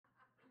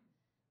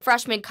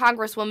Freshman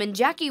Congresswoman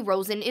Jacky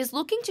Rosen is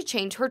looking to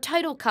change her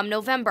title come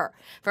November,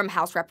 from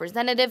House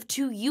Representative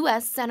to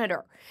U.S.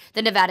 Senator.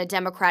 The Nevada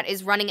Democrat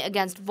is running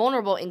against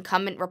vulnerable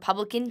incumbent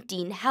Republican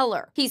Dean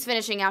Heller. He's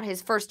finishing out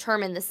his first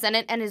term in the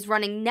Senate and is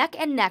running neck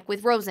and neck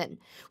with Rosen.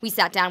 We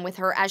sat down with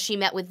her as she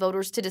met with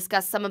voters to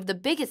discuss some of the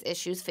biggest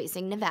issues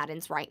facing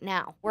Nevadans right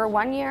now. We're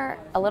 1 year,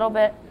 a little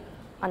bit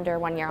under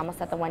 1 year,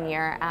 almost at the 1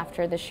 year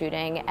after the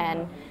shooting,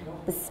 and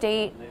the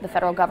state, the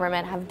federal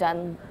government have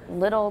done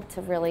little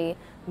to really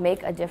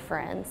make a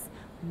difference.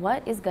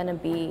 What is going to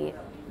be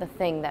the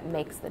thing that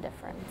makes the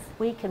difference?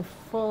 We can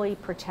fully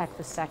protect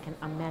the Second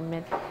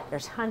Amendment.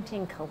 There's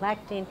hunting,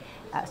 collecting,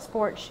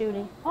 sport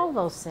shooting, all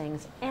those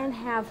things, and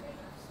have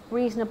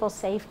reasonable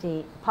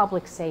safety,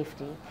 public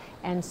safety.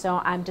 And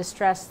so I'm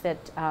distressed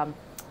that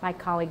my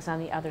colleagues on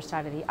the other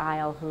side of the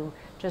aisle who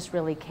just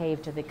really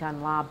caved to the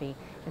gun lobby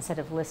instead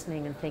of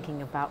listening and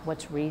thinking about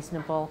what's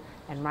reasonable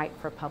and right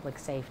for public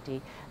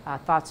safety.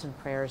 Thoughts and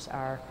prayers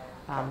are,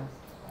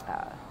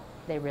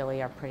 they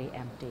really are pretty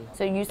empty.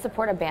 So you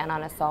support a ban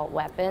on assault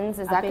weapons?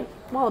 Is that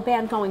well, a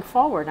ban going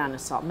forward on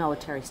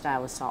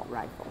military-style assault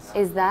rifles.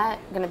 Is that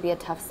going to be a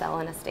tough sell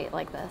in a state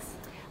like this?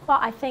 Well,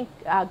 I think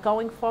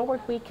going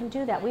forward we can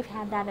do that. We've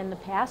had that in the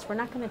past. We're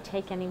not going to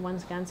take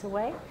anyone's guns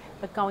away,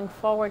 but going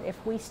forward,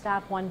 if we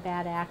stop one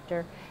bad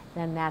actor,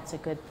 then that's a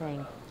good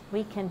thing.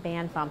 We can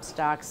ban bump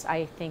stocks.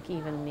 I think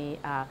even the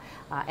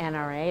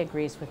NRA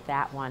agrees with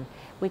that one.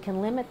 We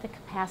can limit the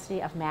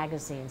capacity of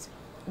magazines.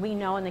 We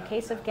know in the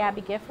case of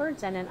Gabby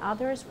Giffords and in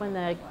others, when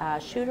the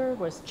shooter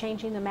was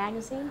changing the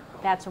magazine,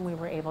 that's when we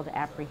were able to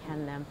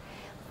apprehend them.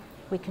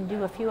 We can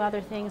do a few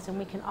other things, and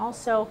we can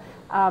also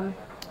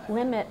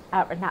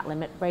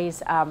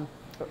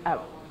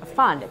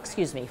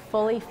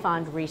fully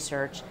fund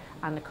research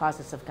on the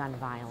causes of gun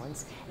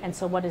violence. And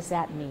so what does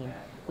that mean?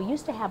 We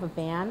used to have a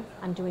ban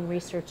on doing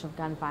research of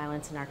gun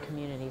violence in our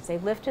communities. They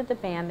lifted the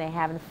ban, they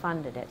haven't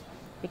funded it,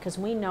 because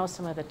we know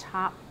some of the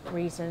top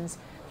reasons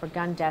for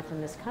gun death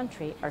in this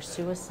country are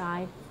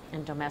suicide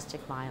and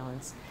domestic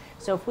violence.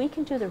 So if we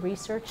can do the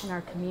research in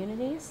our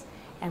communities,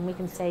 and we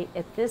can say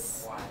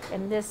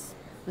in this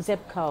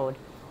zip code,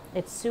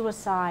 it's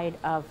suicide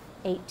of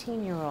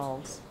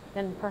 18-year-olds,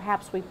 then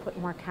perhaps we put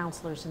more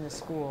counselors in the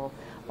school.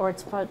 Or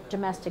it's for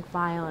domestic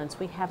violence,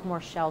 we have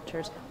more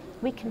shelters.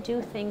 We can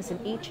do things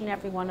in each and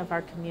every one of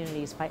our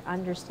communities by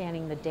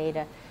understanding the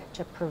data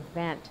to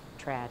prevent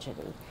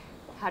tragedy.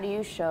 How do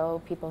you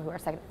show people who are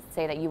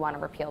say that you want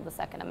to repeal the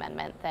Second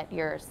Amendment that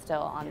you're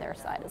still on their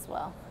side as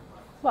well?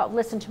 Well,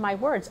 listen to my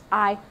words.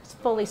 I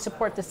fully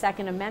support the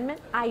Second Amendment.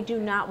 I do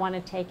not want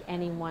to take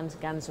anyone's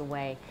guns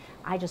away.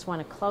 I just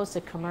want to close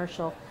the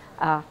commercial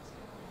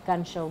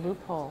gun show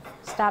loophole,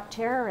 stop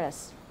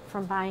terrorists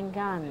from buying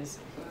guns,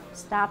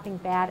 stopping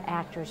bad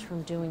actors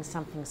from doing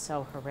something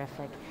so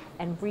horrific,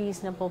 and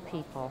reasonable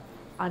people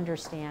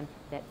understand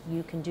that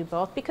you can do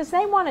both because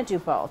they want to do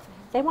both.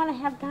 They want to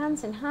have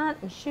guns and hunt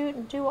and shoot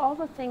and do all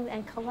the things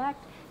and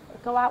collect,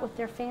 go out with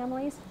their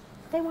families.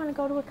 They want to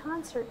go to a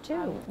concert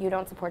too. You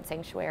don't support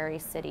sanctuary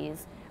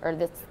cities or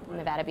this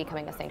Nevada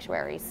becoming a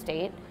sanctuary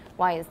state.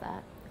 Why is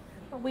that?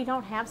 We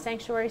don't have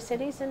sanctuary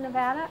cities in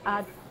Nevada.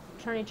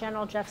 Attorney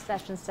General Jeff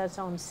Sessions says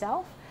so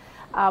himself.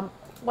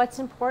 What's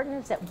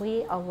important is that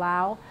we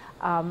allow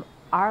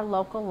our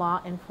local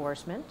law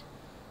enforcement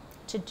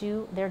to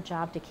do their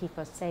job to keep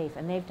us safe,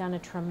 and they've done a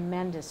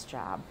tremendous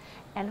job.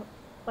 And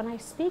when I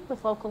speak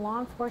with local law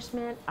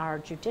enforcement, our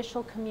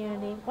judicial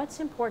community, what's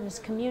important is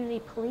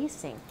community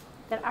policing,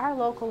 that our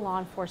local law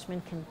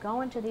enforcement can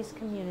go into these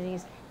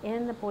communities,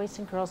 in the Boys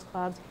and Girls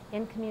Clubs,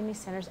 in community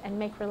centers, and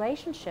make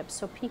relationships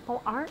so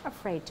people aren't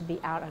afraid to be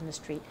out on the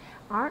street,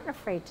 aren't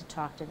afraid to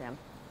talk to them.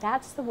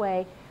 That's the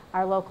way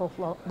our local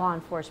law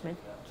enforcement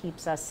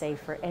keeps us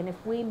safer. And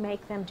if we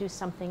make them do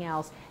something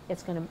else,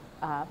 it's going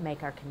to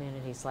make our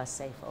communities less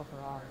safe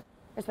overall.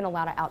 There's been a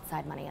lot of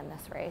outside money in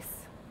this race.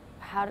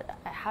 How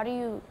do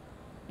you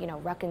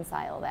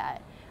reconcile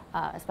that,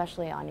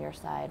 especially on your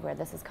side, where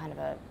this has kind of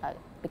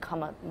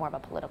become more of a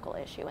political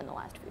issue in the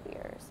last few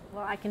years?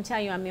 Well, I can tell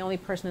you I'm the only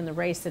person in the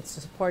race that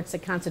supports a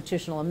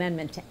constitutional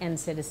amendment to end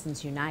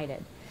Citizens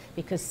United,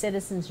 because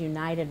Citizens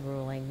United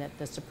ruling that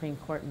the Supreme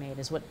Court made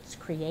is what's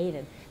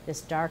created this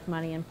dark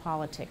money in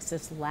politics,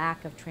 this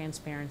lack of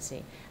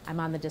transparency. I'm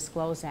on the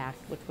Disclose Act,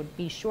 which would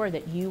be sure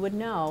that you would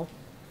know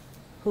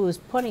who's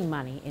putting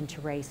money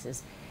into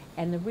races.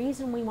 And the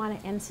reason we want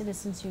to end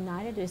Citizens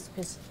United is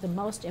because the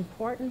most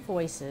important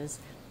voices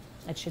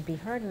that should be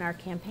heard in our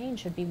campaign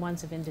should be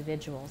ones of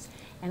individuals.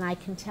 And I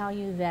can tell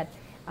you that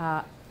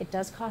it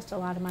does cost a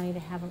lot of money to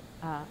have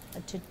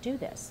to do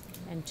this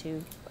and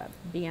to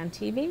be on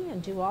TV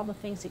and do all the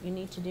things that you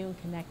need to do and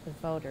connect with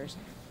voters.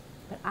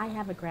 But I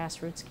have a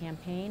grassroots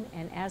campaign,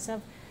 and as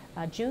of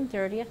June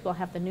 30th, we'll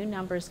have the new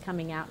numbers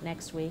coming out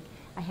next week.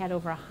 I had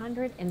over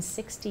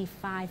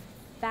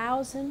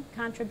 165,000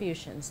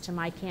 contributions to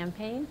my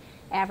campaign,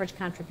 average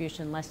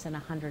contribution less than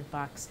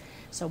 $100.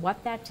 So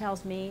what that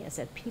tells me is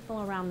that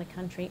people around the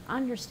country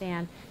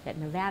understand that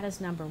Nevada's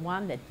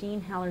 #1, that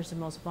Dean Heller's the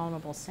most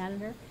vulnerable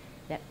senator,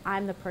 that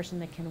I'm the person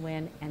that can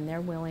win, and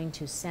they're willing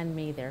to send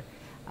me their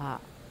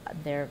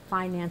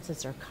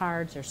finances, their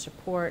cards, their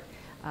support,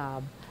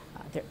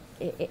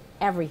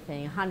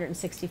 everything,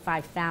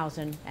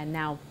 $165,000, and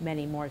now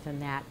many more than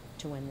that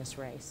to win this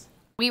race.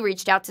 We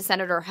reached out to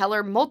Senator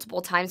Heller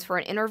multiple times for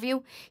an interview.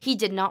 He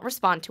did not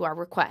respond to our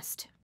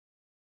request.